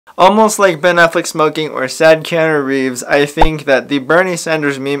Almost like Ben Affleck smoking or sad Keanu Reeves, I think that the Bernie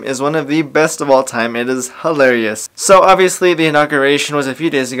Sanders meme is one of the best of all time. It is hilarious. So obviously the inauguration was a few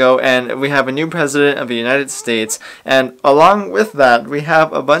days ago and we have a new president of the United States, and along with that we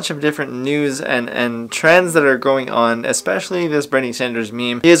have a bunch of different news and trends that are going on, especially this Bernie Sanders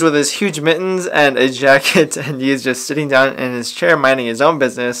meme. He is with his huge mittens and a jacket and he is just sitting down in his chair minding his own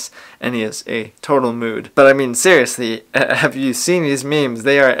business, and he is a total mood. But I mean, seriously, have you seen these memes?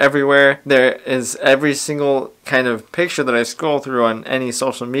 They are everywhere. There is every single kind of picture that I scroll through on any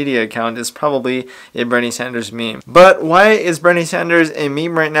social media account is probably a Bernie Sanders meme. But why is Bernie Sanders a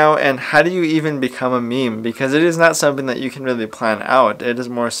meme right now, and how do you even become a meme? Because it is not something that you can really plan out. It is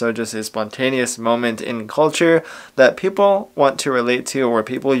more so just a spontaneous moment in culture that people want to relate to, or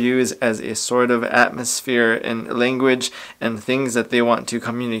people use as a sort of atmosphere and language and things that they want to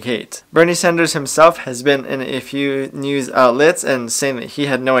communicate. Bernie Sanders himself has been in a few news outlets and saying that he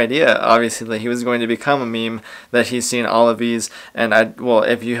had no idea, obviously, that he was going to become a meme, that he's seen all of these. And well,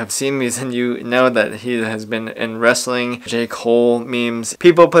 if you have seen these, then you know that he has been in wrestling, J. Cole memes.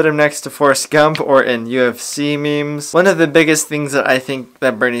 People put him next to Forrest Gump, or in UFC memes. One of the biggest things that I think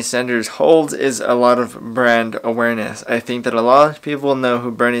that Bernie Sanders holds is a lot of brand awareness. I think that a lot of people know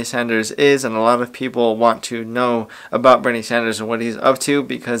who Bernie Sanders is, and a lot of people want to know about Bernie Sanders and what he's up to,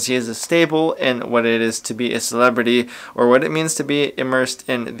 because he is a staple in what it is to be a celebrity, or what it means to be immersed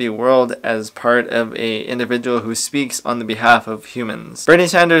in the world as part of a individual who speaks on the behalf of humans. Bernie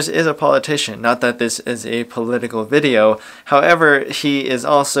Sanders is a politician, not that this is a political video. However, he is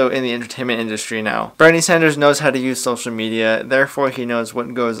also in the entertainment industry now. Bernie Sanders knows how to use social media, therefore he knows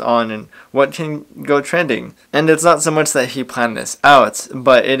what goes on and what can go trending. And it's not so much that he planned this out,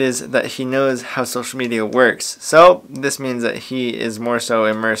 but it is that he knows how social media works. So this means that he is more so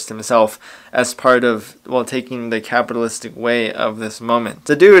immersed himself as part of, well, taking the capitalistic way of this moment.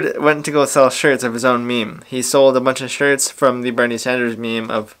 The dude went to go sell shirts of his own meme. He sold a bunch of shirts from the Bernie Sanders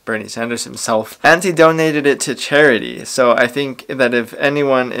meme of Bernie Sanders himself, and he donated it to charity. So I think that if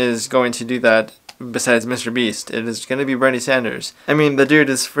anyone is going to do that besides Mr. Beast, it is going to be Bernie Sanders. I mean, the dude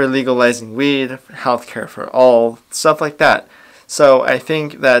is for legalizing weed, healthcare for all, stuff like that. So I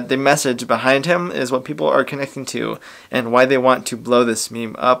think that the message behind him is what people are connecting to, and why they want to blow this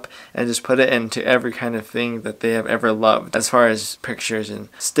meme up and just put it into every kind of thing that they have ever loved as far as pictures and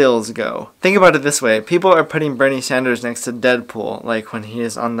stills go. Think about it this way. People are putting Bernie Sanders next to Deadpool. Like when he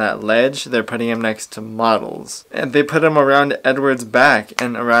is on that ledge, they're putting him next to models. And they put him around Edward's back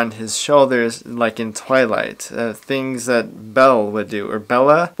and around his shoulders like in Twilight. Things that Belle would do. Or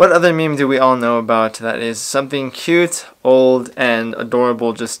Bella? What other meme do we all know about that is something cute, old, and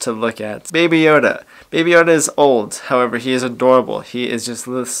adorable just to look at? Baby Yoda. Baby Yoda is old, however he is adorable. He is just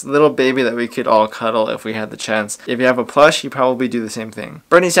this little baby that we could all cuddle if we had the chance. If you have a plush, you probably do the same thing.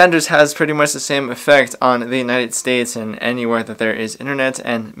 Bernie Sanders has pretty much the same effect on the United States and anywhere that there is internet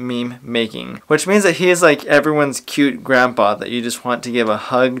and meme making. Which means that he is like everyone's cute grandpa that you just want to give a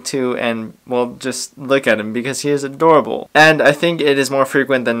hug to and, well, just look at him because he is adorable. And I think it is more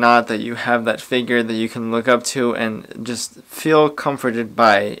frequent than not that you have that figure that you can look up to and just feel comforted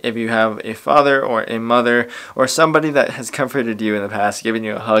by, if you have a father or a mother or somebody that has comforted you in the past, giving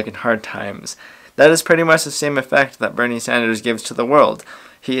you a hug in hard times. That is pretty much the same effect that Bernie Sanders gives to the world.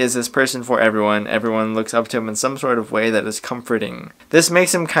 He is this person for everyone. Everyone looks up to him in some sort of way that is comforting. This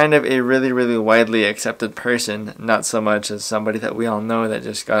makes him kind of a really, really widely accepted person, not so much as somebody that we all know that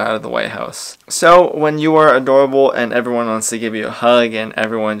just got out of the White House. So when you are adorable and everyone wants to give you a hug and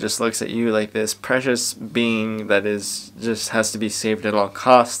everyone just looks at you like this precious being that is just has to be saved at all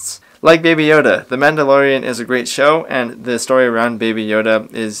costs, like Baby Yoda. The Mandalorian is a great show, and the story around Baby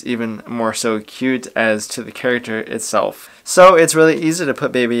Yoda is even more so cute as to the character itself. So it's really easy to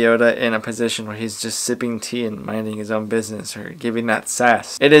put Baby Yoda in a position where he's just sipping tea and minding his own business or giving that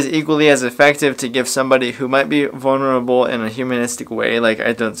sass. It is equally as effective to give somebody who might be vulnerable in a humanistic way, like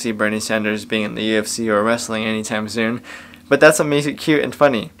I don't see Bernie Sanders being in the UFC or wrestling anytime soon, but that's what makes it cute and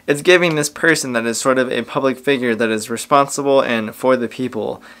funny. It's giving this person that is sort of a public figure that is responsible and for the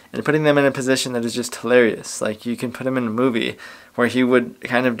people, and putting them in a position that is just hilarious. Like you can put him in a movie where he would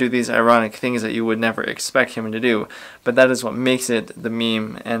kind of do these ironic things that you would never expect him to do, but that is what makes it the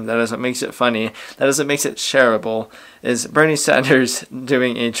meme, and that is what makes it funny. That is what makes it shareable, is Bernie Sanders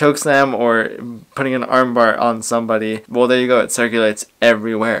doing a chokeslam or putting an armbar on somebody. Well, there you go, it circulates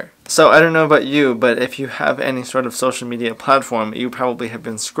everywhere. So I don't know about you, but if you have any sort of social media platform, you probably have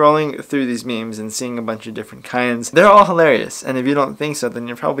been scrolling through these memes and seeing a bunch of different kinds. They're all hilarious, and if you don't think so, then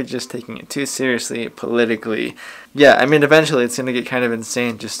you're probably just taking it too seriously politically. Yeah, I mean, eventually it's going to get kind of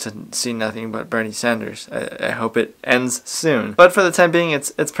insane just to see nothing but Bernie Sanders. I hope it ends soon. But for the time being,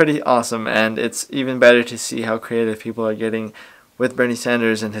 it's pretty awesome, and it's even better to see how creative people are getting with Bernie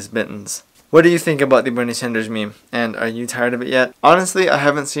Sanders and his mittens. What do you think about the Bernie Sanders meme? And are you tired of it yet? Honestly, I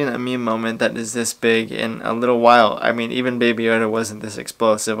haven't seen a meme moment that is this big in a little while. I mean, even Baby Yoda wasn't this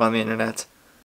explosive on the internet.